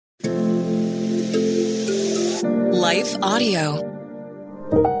Life Audio.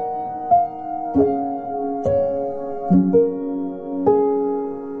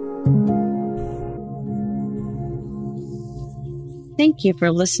 Thank you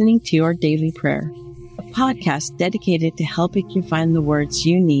for listening to Your Daily Prayer, a podcast dedicated to helping you find the words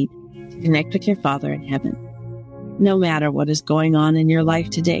you need to connect with your Father in heaven. No matter what is going on in your life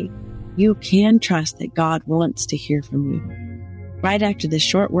today, you can trust that God wants to hear from you. Right after this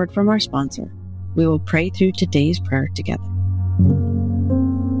short word from our sponsor, we will pray through today's prayer together.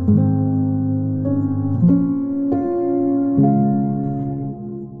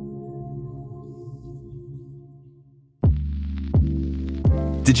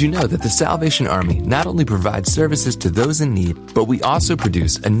 Did you know that the Salvation Army not only provides services to those in need, but we also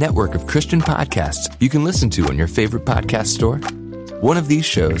produce a network of Christian podcasts you can listen to on your favorite podcast store? One of these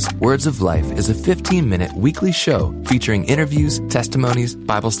shows, Words of Life, is a 15-minute weekly show featuring interviews, testimonies,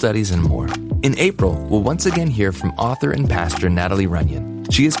 Bible studies, and more. In April, we'll once again hear from author and pastor Natalie Runyon.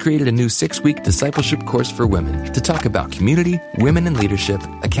 She has created a new 6-week discipleship course for women to talk about community, women in leadership,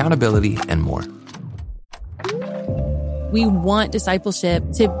 accountability, and more. We want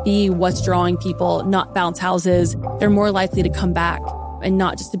discipleship to be what's drawing people, not bounce houses. They're more likely to come back and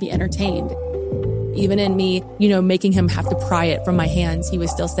not just to be entertained. Even in me, making him have to pry it from my hands, he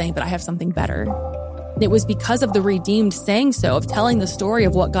was still saying that I have something better. It was because of the redeemed saying so, of telling the story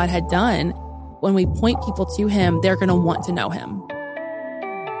of what God had done. When we point people to him, they're going to want to know him.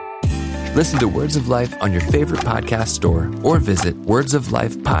 Listen to Words of Life on your favorite podcast store or visit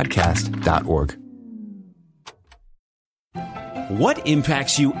wordsoflifepodcast.org. What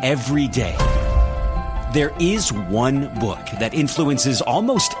impacts you every day? There is one book that influences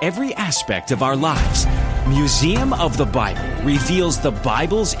almost every aspect of our lives. Museum of the Bible reveals the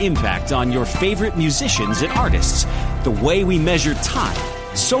Bible's impact on your favorite musicians and artists, the way we measure time,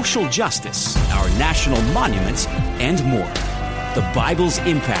 social justice, our national monuments, and more. The Bible's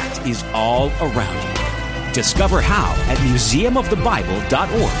impact is all around you. Discover how at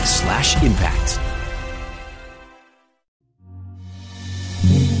museumofthebible.org/impact.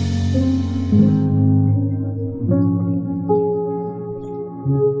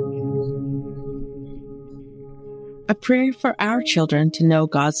 A prayer for our children to know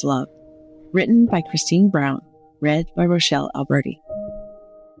God's love, written by Christine Brown, read by Rochelle Alberti.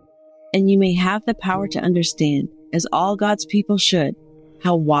 And you may have the power to understand, as all God's people should,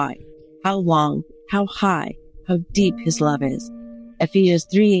 how wide, how long, how high, how deep his love is. Ephesians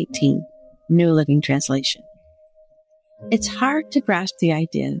 3:18, New Living Translation. It's hard to grasp the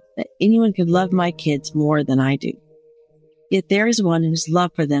idea that anyone could love my kids more than I do. Yet there is one whose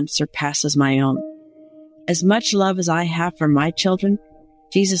love for them surpasses my own. As much love as I have for my children,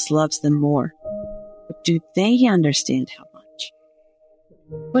 Jesus loves them more. But do they understand how much?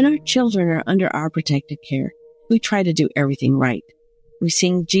 When our children are under our protective care, we try to do everything right. We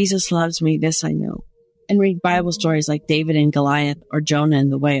sing Jesus Loves Me, This I Know, and read Bible stories like David and Goliath or Jonah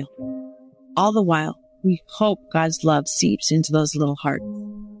and the whale. All the while, we hope God's love seeps into those little hearts.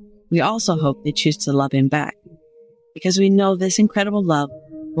 We also hope they choose to love him back, because we know this incredible love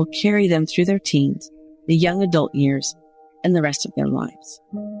will carry them through their teens, the young adult years, and the rest of their lives.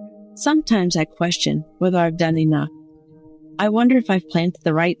 Sometimes I question whether I've done enough. I wonder if I've planted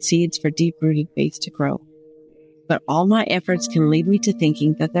the right seeds for deep-rooted faith to grow. But all my efforts can lead me to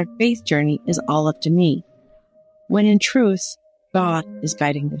thinking that their faith journey is all up to me, when in truth, God is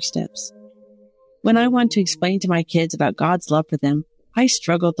guiding their steps. When I want to explain to my kids about God's love for them, I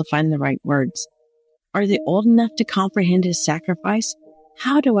struggle to find the right words. Are they old enough to comprehend his sacrifice?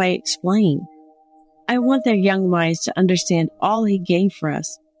 How do I explain? I want their young minds to understand all he gave for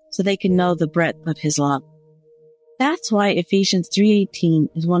us so they can know the breadth of his love. That's why Ephesians 3:18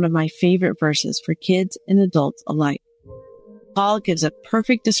 is one of my favorite verses for kids and adults alike. Paul gives a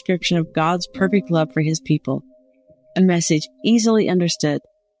perfect description of God's perfect love for his people, a message easily understood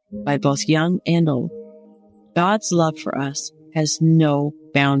by both young and old. God's love for us has no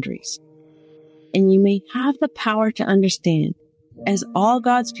boundaries. And you may have the power to understand, as all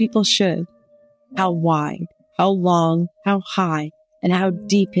God's people should, how wide, how long, how high, and how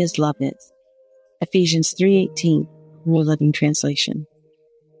deep his love is. Ephesians 3:18, New Living Translation.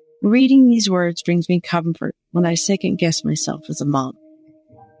 Reading these words brings me comfort when I second-guess myself as a mom.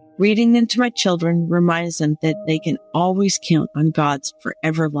 Reading them to my children reminds them that they can always count on God's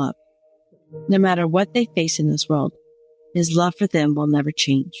forever love. No matter what they face in this world, his love for them will never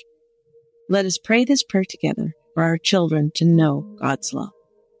change. Let us pray this prayer together for our children to know God's love.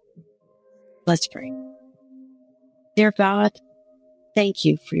 Let's pray. Dear God, thank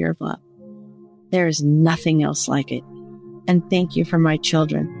you for your love. There is nothing else like it. And thank you for my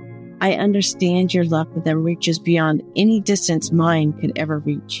children. I understand your love for them reaches beyond any distance mine could ever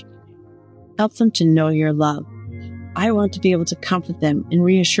reach. Help them to know your love. I want to be able to comfort them and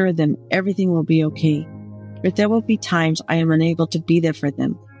reassure them everything will be okay. But there will be times I am unable to be there for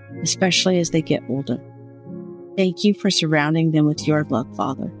them, especially as they get older. Thank you for surrounding them with your love,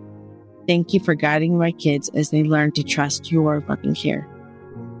 Father. Thank you for guiding my kids as they learn to trust your loving care.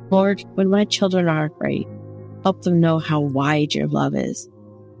 Lord, when my children are afraid, help them know how wide your love is.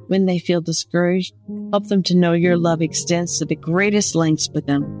 When they feel discouraged, help them to know your love extends to the greatest lengths with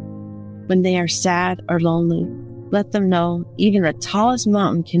them. When they are sad or lonely, let them know even the tallest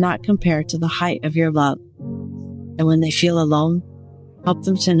mountain cannot compare to the height of your love. And when they feel alone, help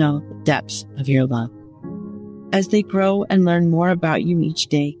them to know the depths of your love. As they grow and learn more about you each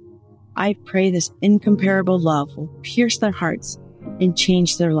day, I pray this incomparable love will pierce their hearts and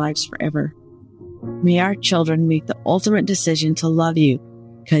change their lives forever. May our children make the ultimate decision to love you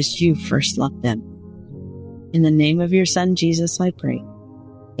because you first loved them. In the name of your Son, Jesus, I pray.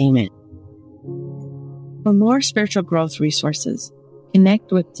 Amen. For more spiritual growth resources,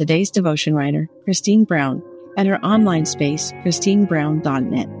 connect with today's devotion writer, Christine Brown, at her online space,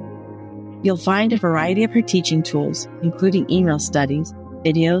 christinebrown.net. You'll find a variety of her teaching tools, including email studies,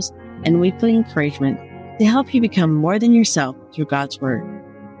 videos, and weekly encouragement to help you become more than yourself through God's Word.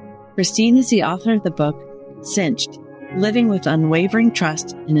 Christine is the author of the book, Cinched, Living with Unwavering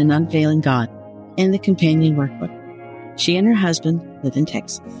Trust in an Unfailing God, and the companion workbook. She and her husband live in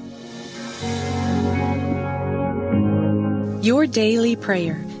Texas. Your Daily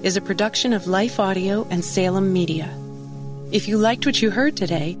Prayer is a production of Life Audio and Salem Media. If you liked what you heard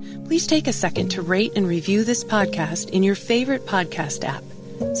today, please take a second to rate and review this podcast in your favorite podcast app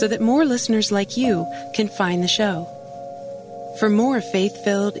so that more listeners like you can find the show. For more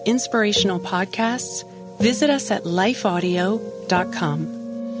faith-filled, inspirational podcasts, visit us at lifeaudio.com.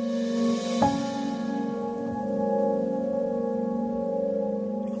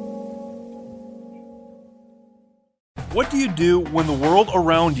 What do you do when the world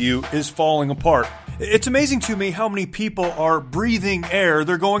around you is falling apart? It's amazing to me how many people are breathing air.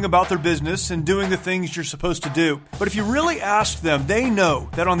 They're going about their business and doing the things you're supposed to do. But if you really ask them, they know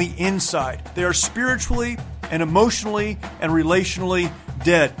that on the inside, they are spiritually and emotionally and relationally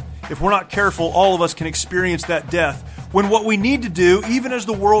dead. If we're not careful, all of us can experience that death. When what we need to do, even as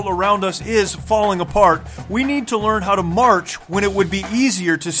the world around us is falling apart, we need to learn how to march when it would be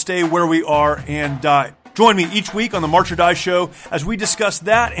easier to stay where we are and die. Join me each week on the March or Die Show as we discuss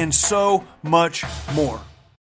that and so much more.